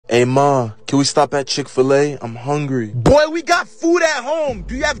Hey, Ma, can we stop at Chick-fil-A? I'm hungry. Boy, we got food at home.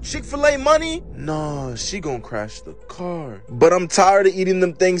 Do you have Chick-fil-A money? Nah, she gonna crash the car. But I'm tired of eating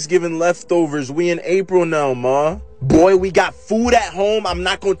them Thanksgiving leftovers. We in April now, Ma. Boy, we got food at home. I'm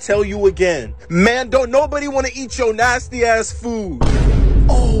not gonna tell you again. Man, don't nobody wanna eat your nasty ass food.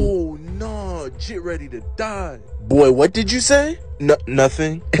 Oh, nah, Jit ready to die. Boy, what did you say?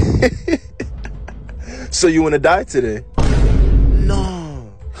 Nothing. So you wanna die today? Nah.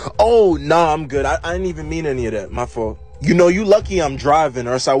 Oh, nah, I'm good. I didn't even mean any of that. My fault. You know, you lucky I'm driving,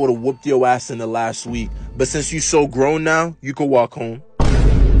 or else I would have whooped your ass in the last week. But since you so grown now, you can walk home.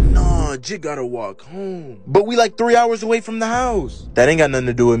 Nah, Jit gotta walk home. But we like 3 hours away from the house. That ain't got nothing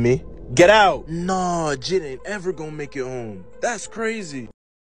to do with me. Get out. Nah, Jit ain't ever gonna make it home. That's crazy.